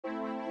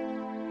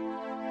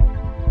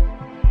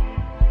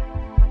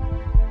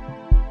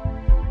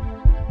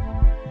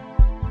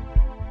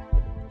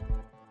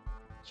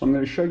So I'm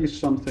going to show you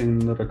something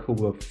that I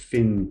call a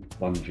fin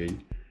bungee,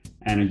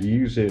 and I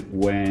use it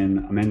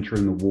when I'm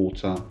entering the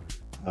water,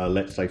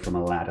 let's say from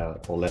a ladder,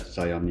 or let's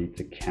say I need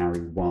to carry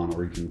one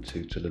or even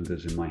two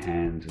cylinders in my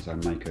hands as I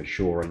make a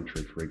shore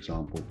entry, for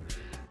example.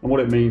 And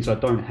what it means, I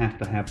don't have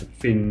to have the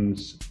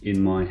fins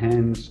in my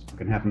hands. I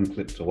can have them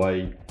clipped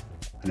away,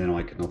 and then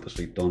I can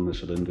obviously don the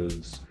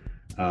cylinders,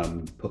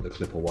 put the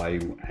clip away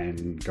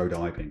and go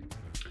diving.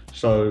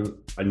 So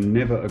I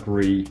never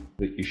agree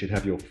that you should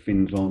have your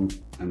fins on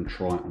and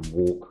try and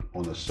walk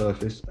on a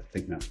surface. I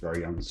think that's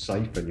very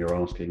unsafe, and you're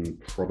asking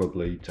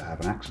probably to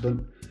have an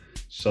accident.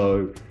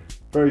 So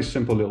very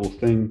simple little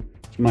thing.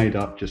 It's made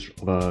up just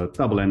of a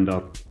double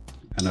ender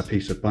and a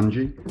piece of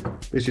bungee.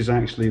 This is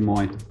actually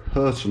my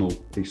personal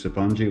piece of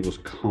bungee. It was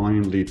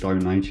kindly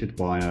donated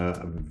by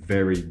a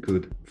very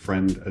good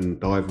friend and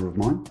diver of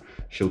mine.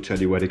 She'll tell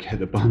you where to get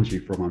the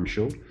bungee from, I'm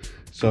sure.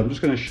 So I'm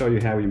just going to show you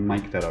how we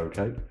make that,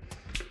 okay?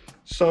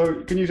 So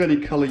you can use any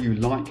color you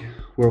like.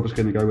 We're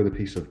obviously going to go with a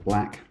piece of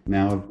black.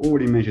 Now I've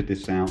already measured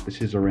this out.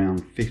 This is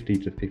around 50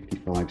 to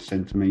 55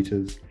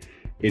 centimeters.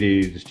 It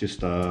is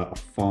just a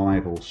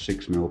 5 or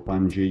 6 mil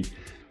bungee.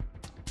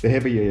 The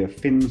heavier your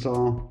fins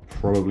are,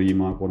 probably you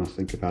might want to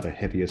think about a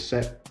heavier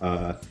set,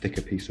 a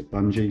thicker piece of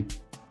bungee.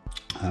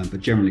 But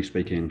generally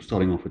speaking, I'm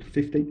starting off with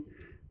 50,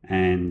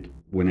 and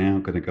we're now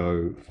going to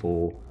go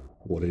for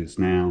what is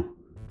now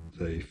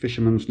the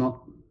fisherman's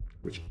knot,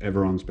 which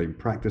everyone's been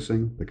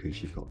practicing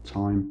because you've got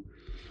time.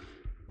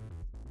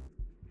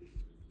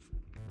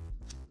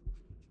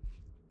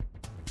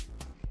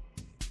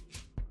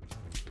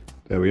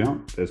 There we are,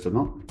 there's the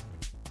knot.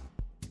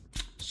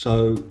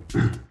 So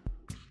I'm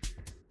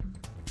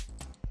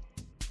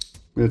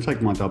going to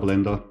take my double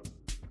ender,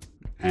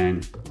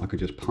 and I could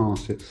just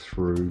pass it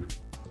through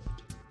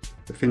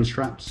the fin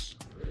straps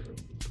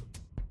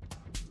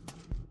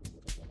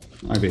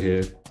over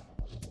here,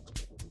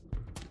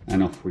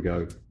 and off we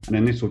go. And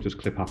then this will just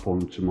clip up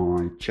onto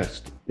my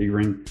chest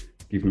D-ring,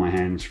 give my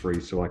hands free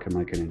so I can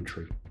make an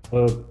entry.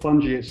 The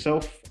bungee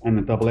itself and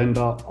the double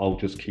ender, I'll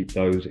just keep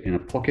those in a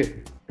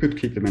pocket. Could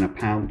keep them in a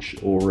pouch,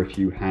 or if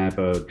you have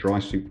a dry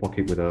suit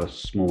pocket with a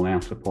small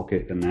outer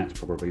pocket, then that's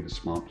probably the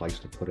smart place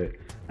to put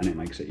it, and it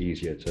makes it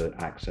easier to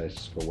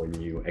access for when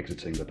you're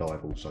exiting the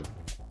dive also.